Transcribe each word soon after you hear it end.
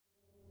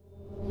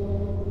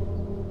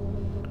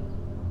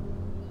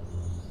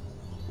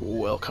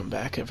Welcome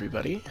back,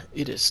 everybody.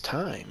 It is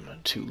time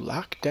to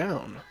lock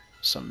down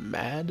some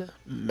Mad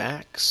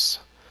Max.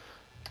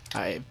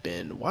 I've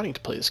been wanting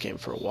to play this game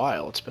for a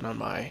while. It's been on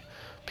my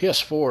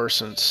PS4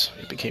 since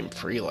it became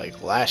free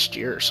like last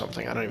year or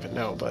something. I don't even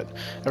know, but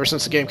ever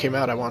since the game came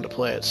out I wanted to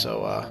play it,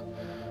 so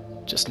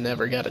just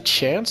never got a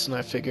chance, and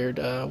I figured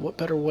what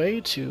better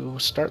way to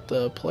start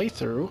the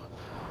playthrough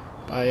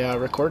by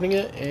recording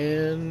it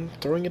and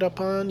throwing it up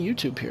on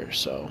YouTube here.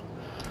 So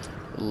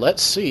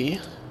let's see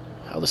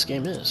how this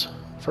game is.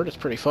 I've heard it's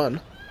pretty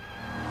fun.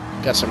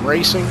 Got some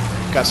racing,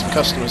 got some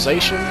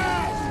customization.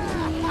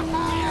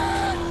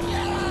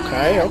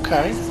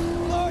 Okay.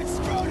 Lord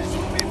Scrotus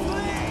will be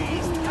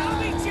pleased!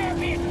 I'll be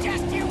champion,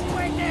 just you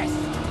witness!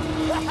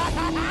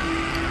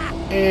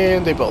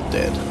 And they both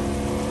did.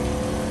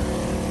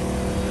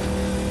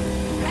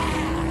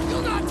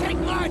 You'll not take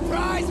my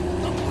prize!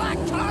 The black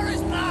car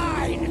is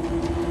mine!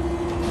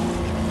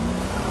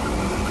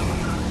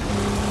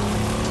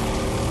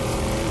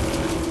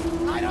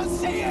 I don't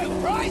see you!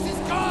 Prize is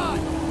gone!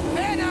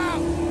 There now!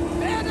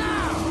 There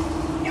now!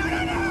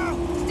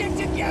 No! Stick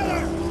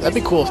together! That'd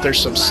be cool if there's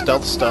some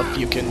stealth stuff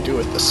you can do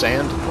with the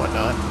sand and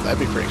whatnot. That'd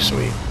be pretty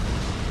sweet.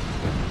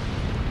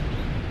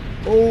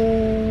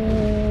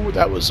 Oh,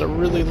 that was a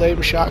really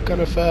lame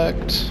shotgun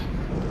effect.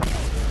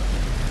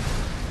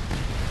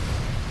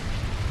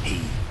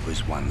 He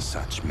was one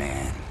such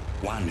man,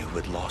 one who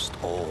had lost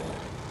all,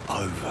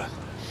 over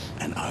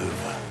and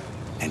over,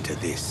 and to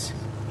this,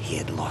 he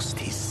had lost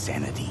his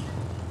sanity.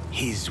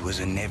 His was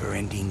a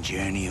never-ending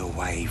journey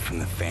away from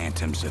the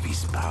phantoms of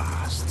his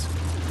past.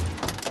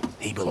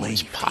 He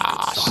believed he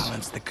could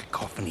silence the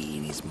cacophony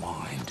in his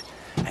mind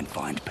and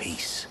find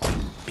peace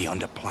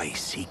beyond a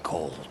place he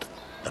called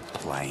the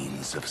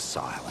Plains of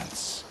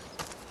Silence.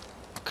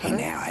 Okay. He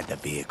now had the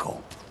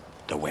vehicle,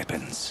 the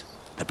weapons,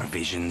 the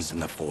provisions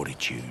and the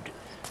fortitude.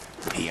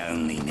 He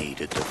only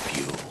needed the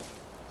fuel.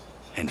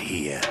 And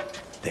here,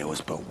 there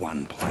was but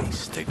one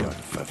place to go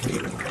for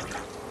fuel.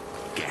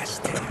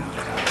 Gastown.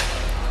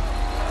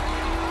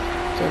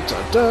 Dun,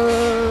 dun,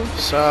 dun.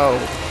 So,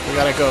 we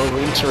gotta go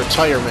into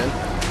retirement.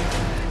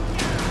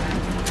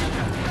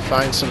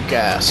 Find some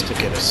gas to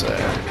get us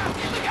there.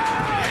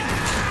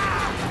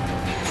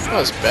 That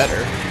was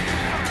better.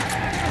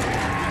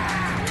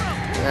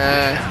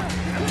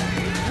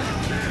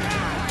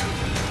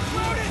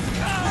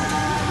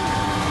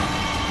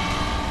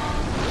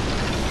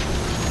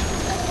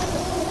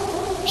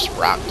 Just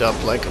rocked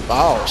up like a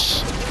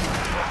boss.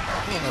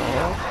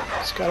 Oh,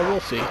 it's got a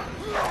wolfie.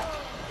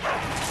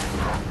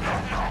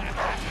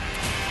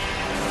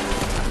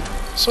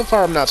 So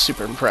far, I'm not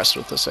super impressed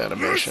with this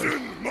animation.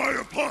 Listen, my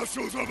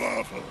apostles of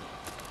Alpha.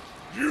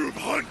 You've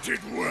hunted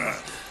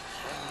well.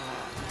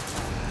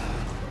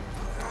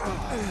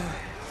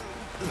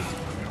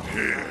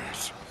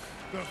 Here's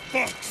the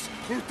fox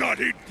who thought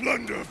he'd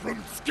plunder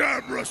from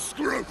Scabra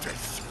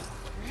Scrotus.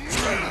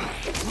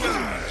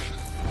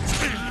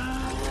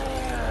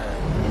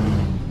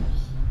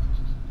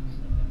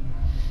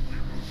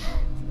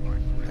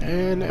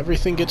 And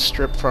everything gets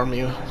stripped from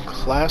you.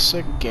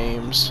 Classic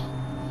games.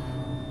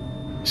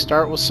 You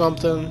start with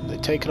something, they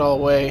take it all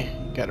away,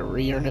 you gotta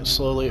re-earn it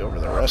slowly over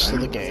the rest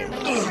of the game.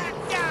 Oh,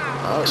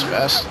 that was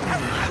fast.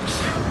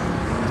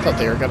 I thought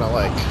they were gonna,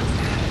 like,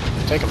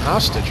 take him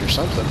hostage or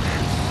something.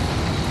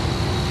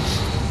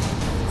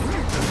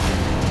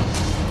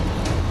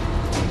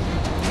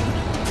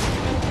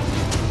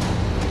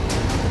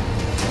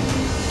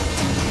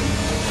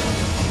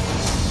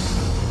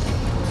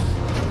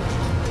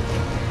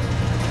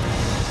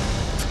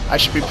 I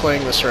should be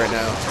playing this right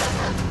now.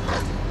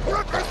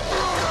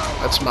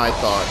 That's my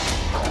thought.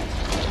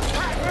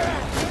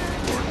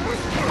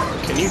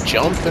 Can you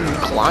jump and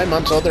climb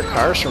onto other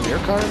cars from your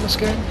car in this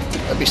game?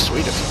 That'd be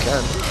sweet if you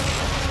can.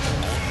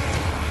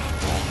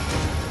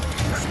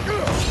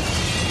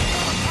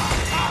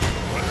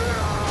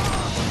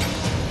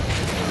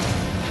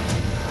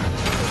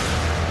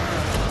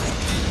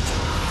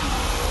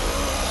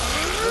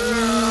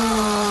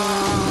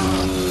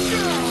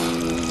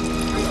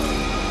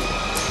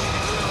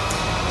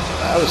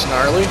 That was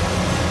gnarly.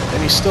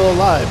 And he's still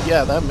alive.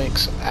 Yeah, that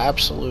makes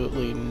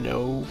absolutely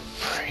no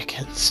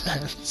freaking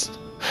sense.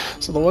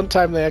 So the one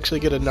time they actually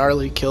get a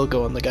gnarly kill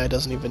going, the guy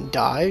doesn't even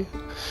die?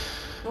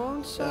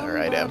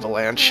 Alright,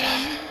 Avalanche.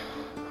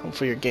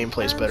 Hopefully your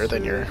gameplay's better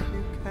than your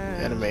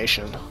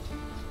animation.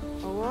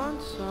 Well,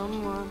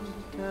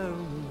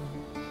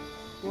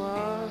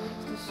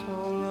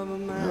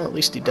 at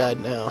least he died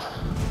now.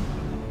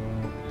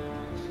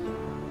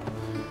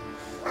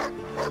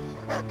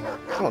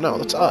 Oh no,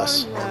 that's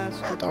us.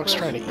 The dog's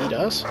trying to eat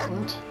us?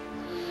 What?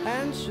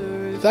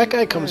 If that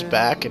guy comes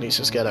back and he's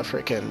just got a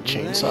freaking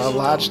chainsaw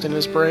lodged in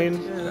his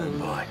brain,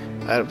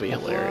 that'd be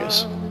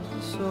hilarious.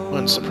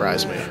 Wouldn't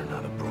surprise me.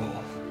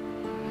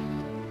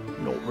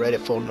 Not ready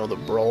for another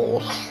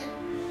brawl.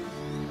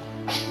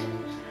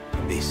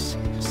 This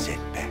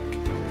setback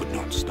would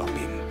not stop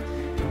him.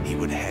 He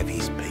would have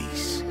his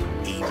peace,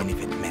 even if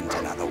it meant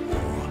another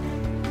war.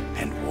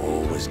 And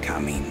war was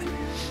coming,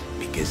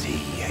 because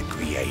he had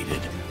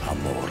created a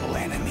mortal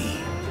enemy.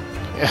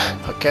 Yeah,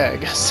 okay, I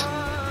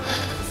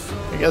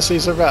guess he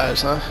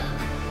survives, huh?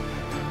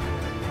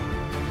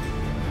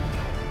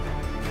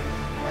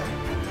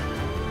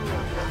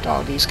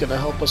 Doggy's gonna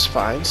help us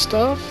find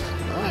stuff?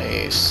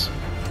 Nice.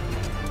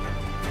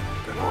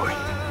 Good boy.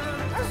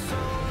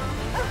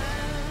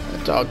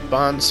 That dog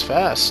bonds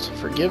fast.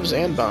 Forgives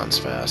and bonds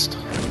fast.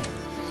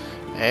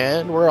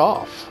 And we're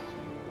off.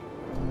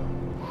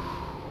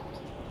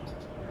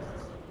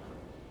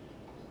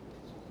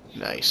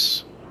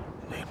 Nice.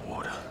 Need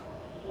water.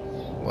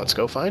 Let's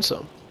go find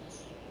some.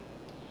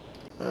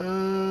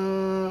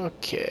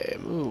 Okay,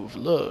 move,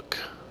 look.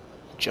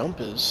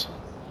 Jump is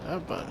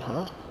that button,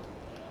 huh?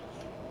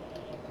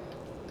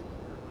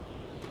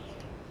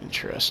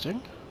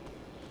 Interesting.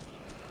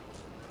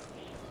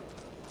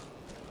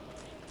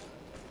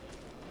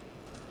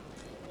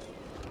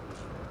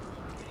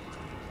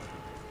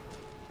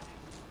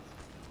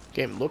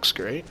 Game looks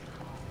great.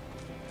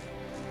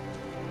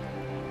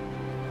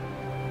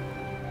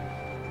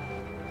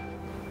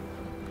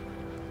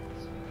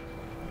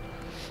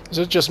 Is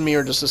it just me,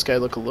 or does this guy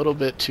look a little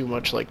bit too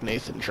much like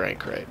Nathan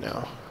Drake right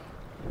now?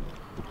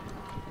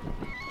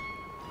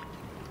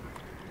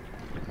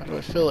 How do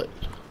I fill it?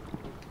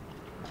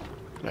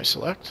 Can I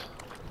select?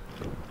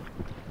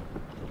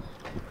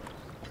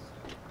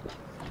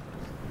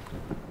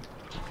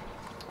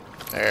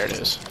 There it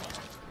is.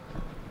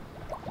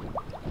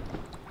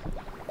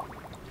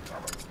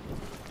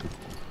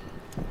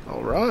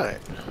 Alright.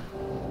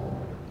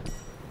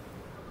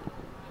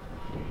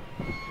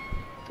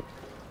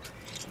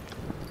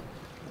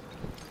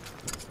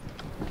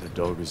 The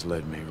dog has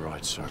led me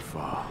right so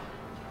far.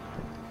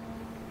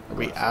 Are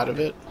we out of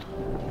it?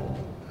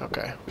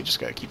 Okay, we just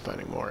gotta keep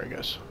finding more, I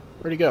guess.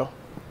 Where'd he go?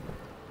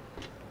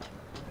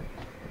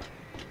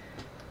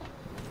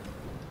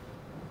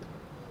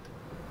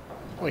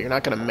 Oh, you're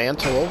not gonna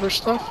mantle over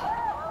stuff?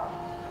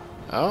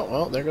 Oh,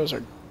 well, there goes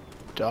our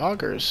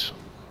doggers.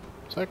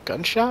 Is that a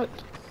gunshot?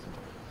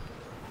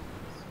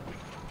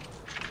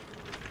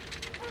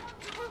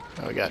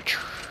 Oh, we got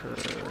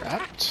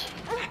trapped.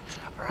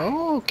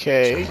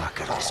 Okay. Look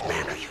at this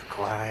man. Are you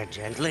quiet,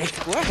 gently?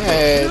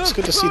 Hey, it's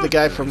good to see the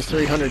guy from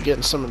 300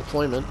 getting some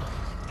employment.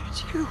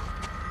 It's you.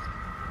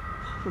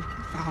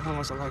 Valhalla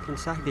was alike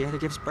inside, the other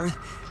gives birth.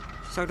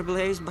 So to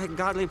blaze by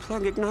godly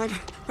plug ignite.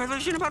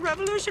 Revolution about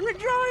revolution,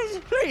 rejoice!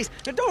 Please,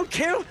 don't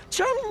kill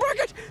Chum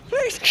Bucket!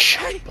 Please!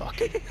 Chum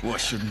Bucket? Why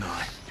shouldn't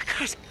I?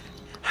 Because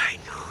I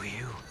know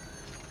you.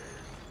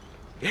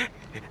 Yeah,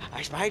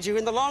 I spied you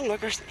in the long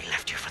lookers. They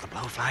left you for the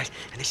blowflies,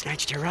 and they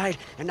snatched your ride.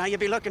 And now you'll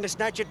be looking to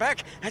snatch it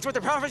back. That's what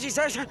the prophecy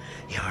says. You're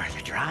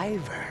the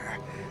driver.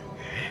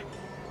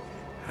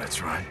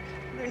 That's right.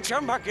 And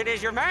Chum Bucket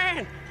is your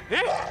man.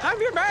 Yeah, I'm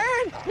your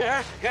man.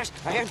 Yeah, yes,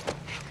 I am.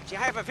 See,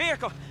 I have a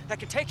vehicle that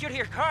can take you to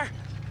your car.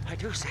 I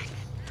do sing.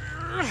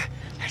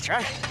 That's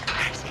right.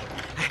 See,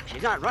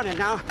 she's not running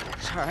now.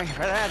 Sorry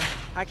for that.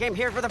 I came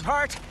here for the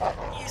part.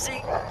 You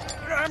see,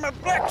 I'm a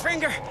black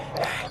finger.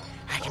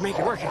 I can make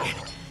it work again.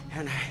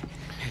 And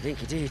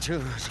Dinky D,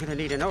 too, is gonna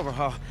need an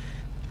overhaul.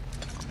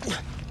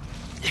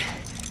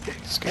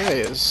 This guy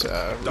is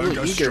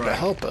really eager to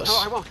help us. No,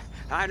 I won't.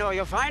 I know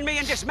you'll find me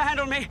and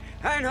dismantle me.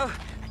 I know.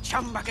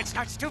 Chum Bucket's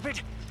not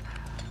stupid.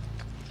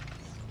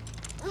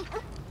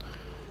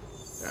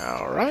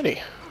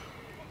 Alrighty.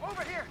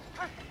 Over here.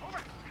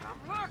 Over. Come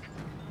look.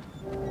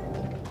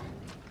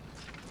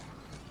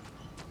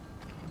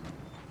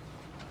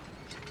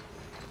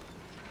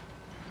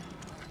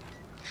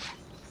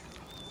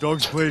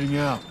 Dog's bleeding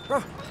out.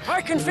 Oh,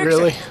 I can fix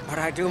Really? it, but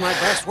I do my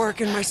best work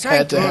in my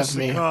Had to sight. have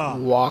me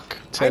walk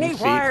 10 need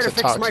feet wire to to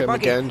fix talk my to him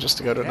buggy. again just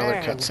to go to another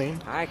And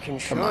cutscene. I can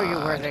Come show you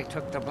where on. they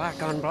took the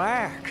black on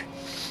black.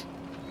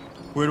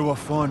 Where do I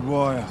find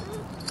wire?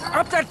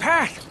 Up that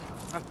path.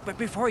 But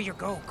before you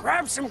go,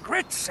 grab some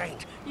grit,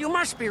 Saint. You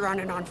must be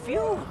running on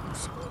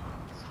fumes.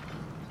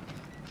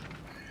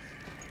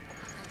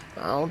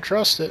 I don't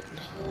trust it.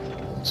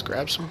 Let's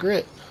grab some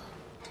grit.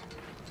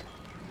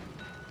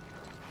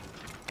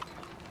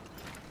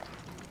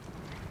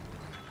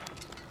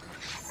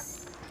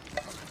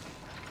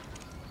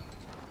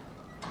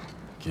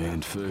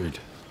 Canned food.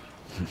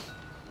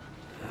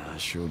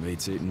 Sure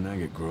beats eating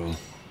nugget gruel.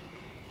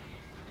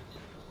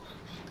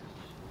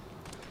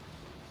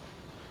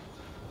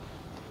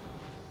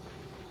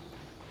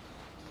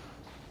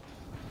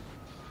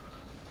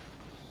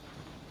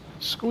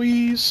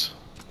 Squeeze.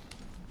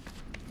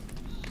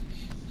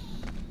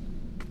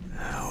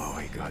 What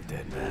we got,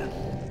 dead man?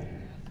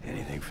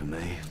 Anything for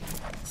me?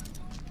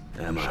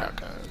 Ammo.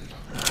 Shotgun.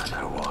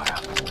 No wire.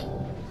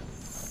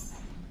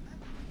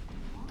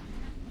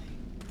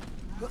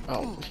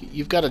 Oh,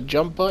 you've got a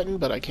jump button,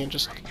 but I can't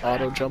just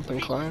auto jump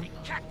and climb?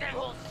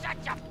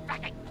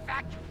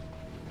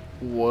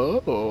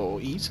 Whoa,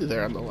 easy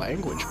there on the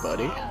language,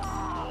 buddy.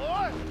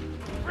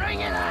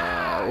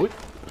 Whoop.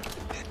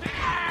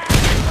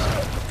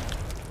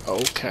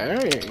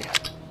 Okay.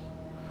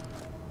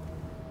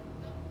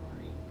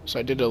 So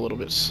I did it a little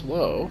bit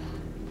slow.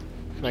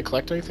 Can I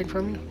collect anything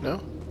from you?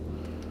 No?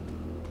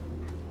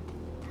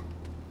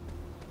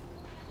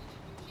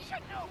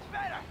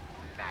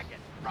 maggot,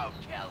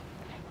 roadkill,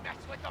 and mess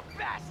with the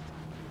best.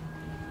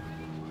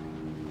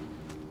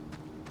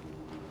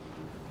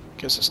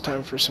 Guess it's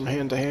time for some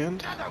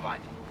hand-to-hand. Another one.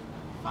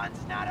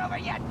 Fun's not over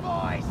yet,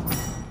 boys.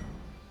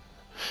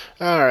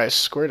 Alright,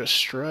 square to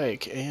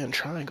strike and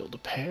triangle to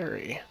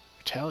parry.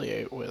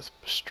 Retaliate with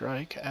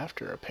strike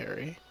after a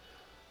parry.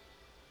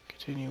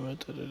 Continue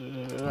with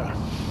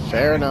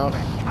Fair enough.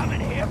 Coming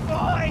here,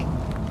 boy.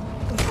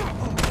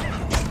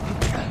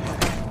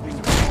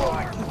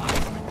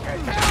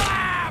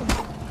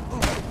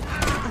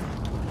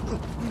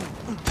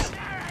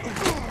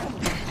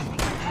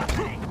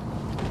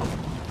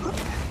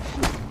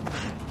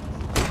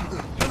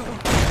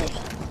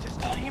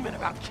 Just dreaming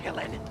about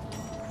killing.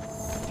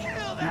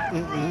 Kill that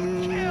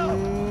roadkill.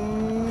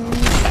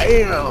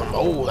 Damn!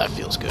 Oh, that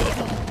feels good.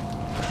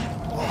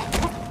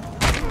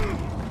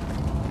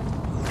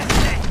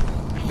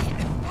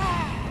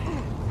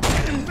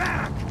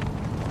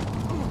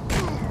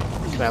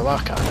 Can I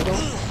lock on it?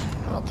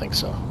 I don't think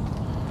so.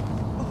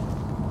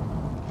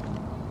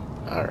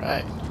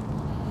 Alright.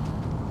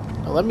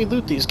 Now let me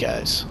loot these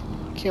guys.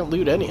 Can't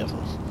loot any of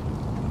them.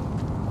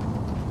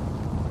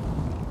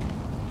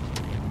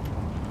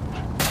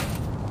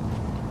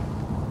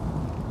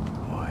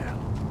 Oh yeah,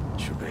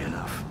 should be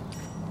enough.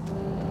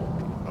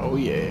 Oh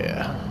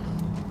yeah.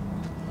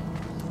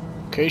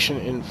 Location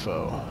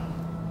info.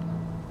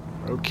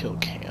 Roadkill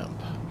camp.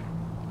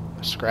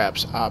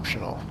 Scraps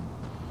optional.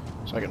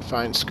 So I can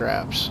find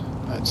scraps.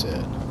 That's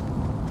it.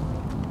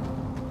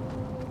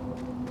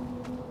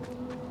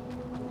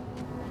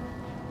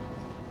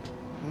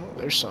 Oh,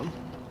 there's some.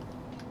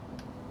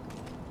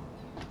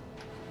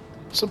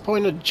 What's the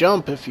point of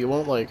jump if you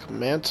won't, like,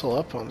 mantle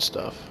up on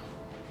stuff?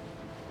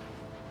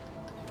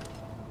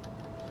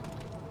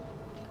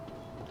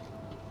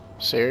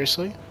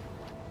 Seriously?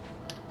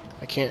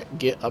 I can't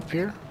get up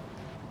here?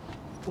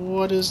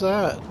 What is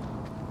that?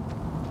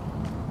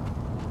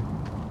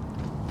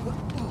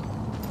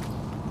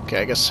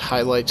 Okay, I guess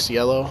highlights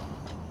yellow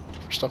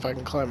for stuff I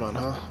can climb on,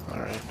 huh?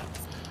 Alright.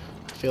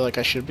 I feel like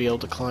I should be able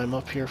to climb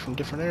up here from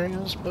different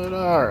areas, but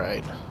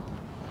alright.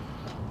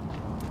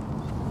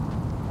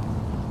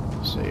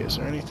 Let's see, is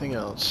there anything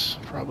else?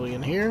 Probably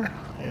in here?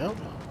 Yep.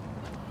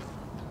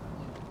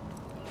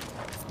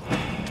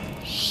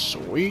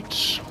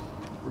 Sweet.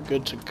 We're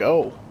good to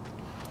go.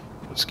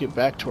 Let's get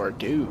back to our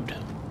dude.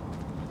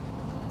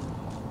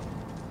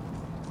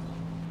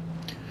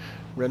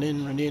 Run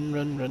in, run in,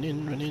 run in, run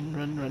in, run in,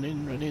 run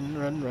in, run in,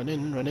 run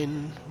in, run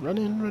in, run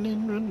in, run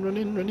in, run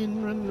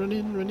in, run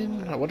in, run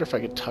in. I wonder if I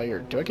get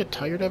tired. Do I get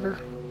tired ever?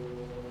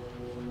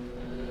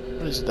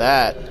 What is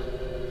that?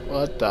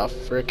 What the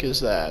frick is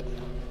that?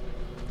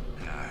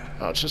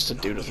 Oh, it's just a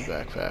dude with a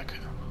backpack.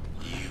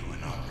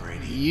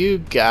 You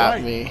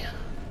got me.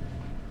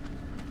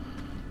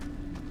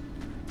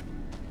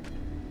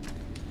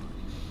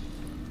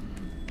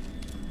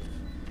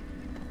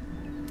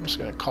 I'm just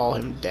gonna call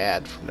him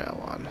Dad from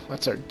now on.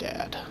 That's our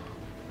dad.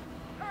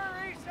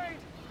 Hurry, Saint!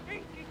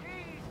 Dinky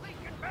D's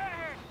leaking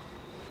bad!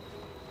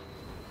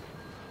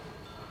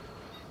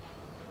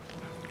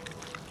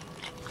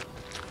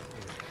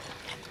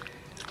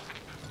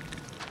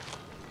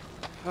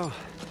 Oh.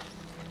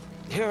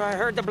 Here I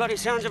heard the bloody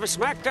sounds of a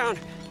smackdown.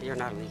 You're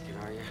not leaking,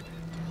 are you?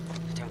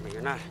 Tell me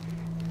you're not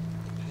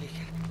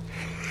leaking.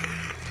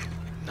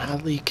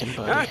 Not leaking,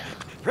 buddy.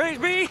 Praise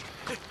be!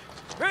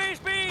 Praise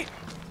be!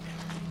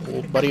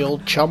 Old buddy,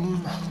 old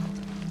chum.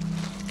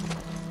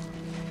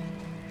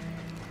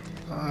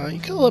 You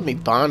could let me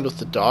bond with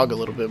the dog a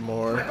little bit The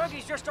more.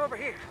 buggy's just over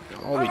here.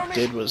 All we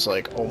did was,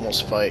 like,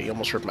 almost fight. He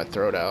almost ripped my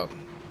throat out.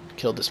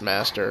 Killed this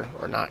master.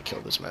 Or not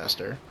killed this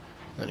master.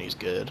 Then he's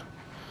good.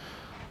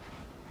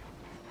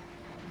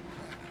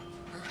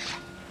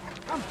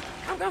 Come.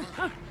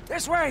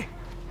 This way.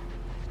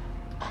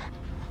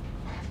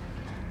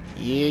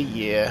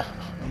 Yeah.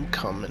 I'm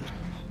coming.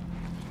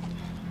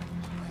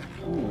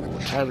 Ooh,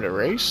 time to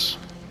race?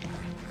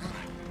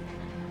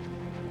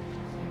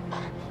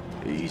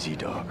 Easy,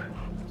 dog.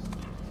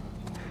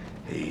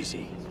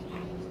 Easy.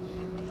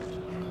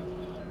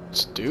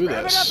 Let's do Rev it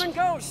up this. and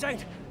go,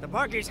 Saint. The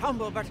buggy's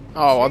humble, but...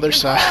 Oh, she other can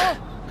side.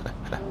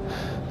 go.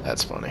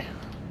 That's funny.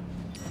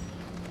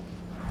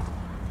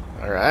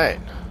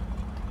 Alright.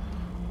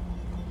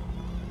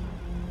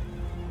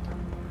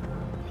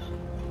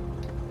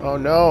 Oh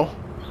no.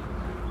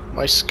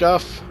 My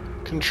scuff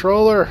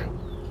controller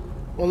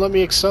won't let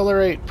me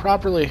accelerate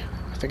properly.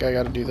 I think I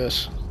gotta do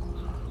this.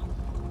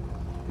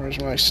 Where's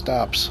my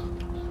stops?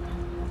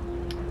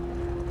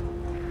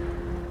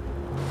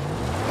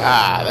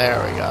 Ah, there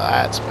we go.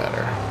 That's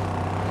better.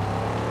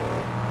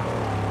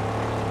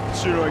 The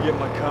sooner I get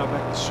my car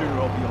back, the sooner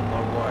I'll be on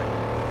my way.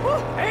 Woo,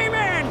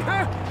 amen!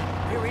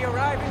 Here we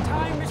arrive in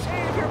time to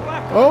save your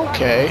black...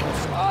 Okay.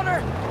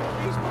 Slaughter!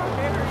 These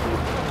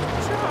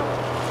barbarians. Jump!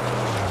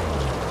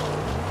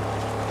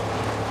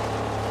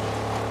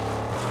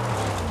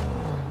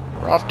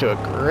 We're off to a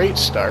great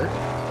start.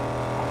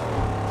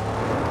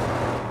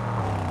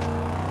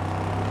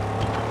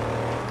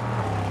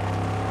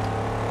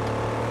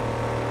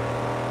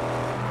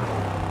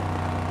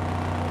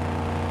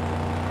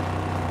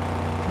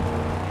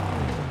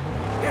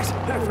 Yes,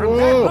 from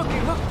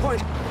that look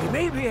point, we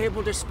may be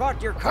able to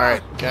spot your car.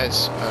 Alright,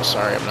 guys.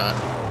 Sorry, I'm not.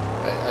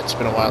 It's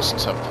been a while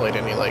since I've played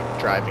any, like,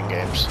 driving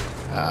games.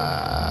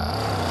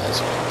 As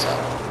you can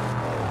tell.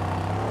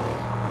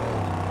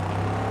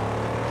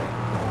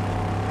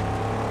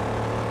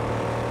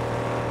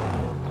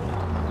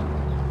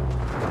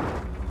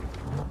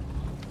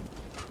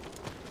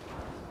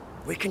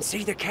 We can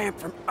see the camp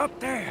from up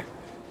there,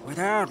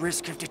 without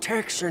risk of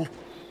detection.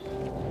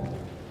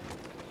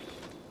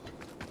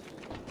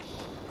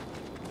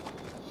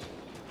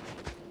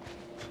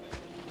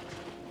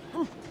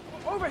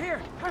 Over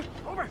here!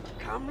 Over!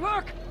 Come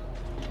look!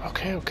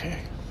 Okay, okay.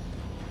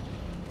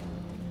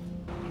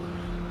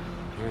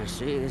 Yeah,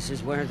 see, this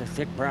is where the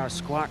thick-browed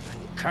squat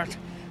and cut.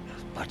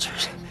 Those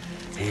butchers,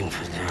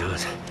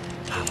 infidels.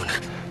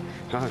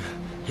 Oh,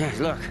 yeah,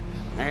 look,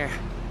 there.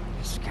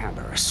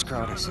 Scabrous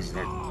Scrotus is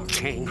their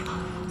king.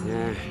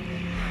 Yeah,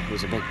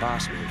 he's a big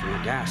boss man from the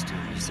gas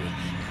town, you see.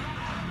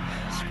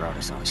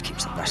 Scrotus always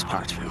keeps the best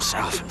parts for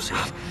himself.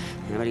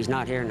 Yeah, but he's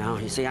not here now.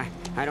 You see, I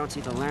don't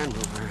see the Land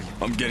Rover.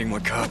 I'm getting my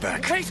car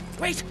back. Wait,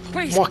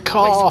 please. My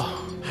car!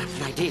 Please.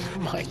 An idea.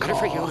 My It's better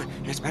for you, car.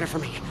 and it's better for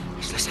me.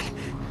 Just listen.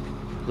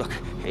 Look,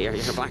 your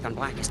black on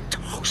black is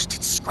toast.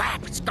 It's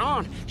scrap. It's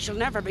gone. She'll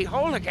never be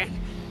whole again.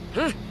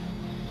 Huh?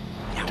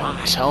 Now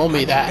Don't tell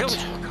me that. Build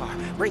you a car,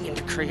 bring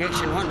into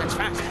creation one that's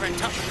faster and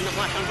tougher than the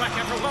black on black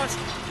ever was.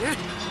 Yeah?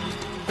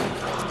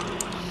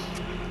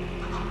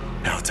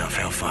 How tough,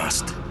 how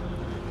fast?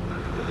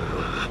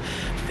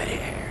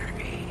 Very.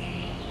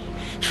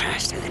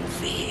 Faster than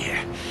fear.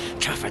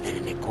 Tougher than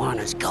an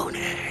iguana's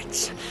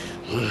gonads.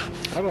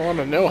 I don't want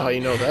to know how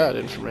you know that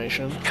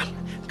information.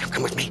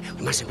 Come with me.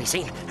 We mustn't be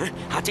seen. Huh?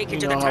 I'll take you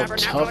to know the how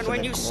tabernacle, tough and when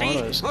an you see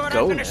iguana's what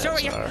I'm going to show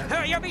gonads you,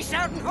 are. you'll be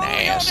shouting holy all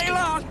Nasty. day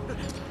long.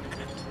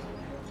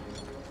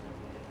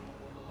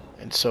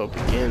 And so it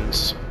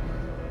begins.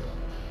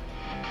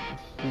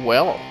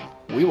 Well,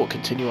 we will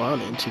continue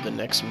on into the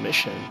next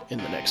mission in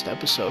the next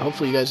episode.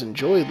 Hopefully you guys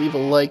enjoyed. Leave a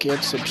like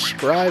and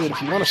subscribe. And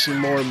if you want to see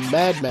more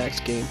Mad Max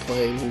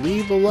gameplay,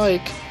 leave a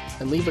like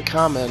and leave a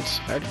comment.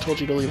 I already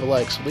told you to leave a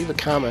like, so leave a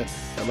comment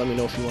and let me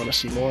know if you want to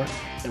see more.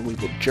 And we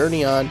will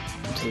journey on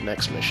into the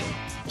next mission.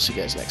 We'll see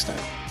you guys next time.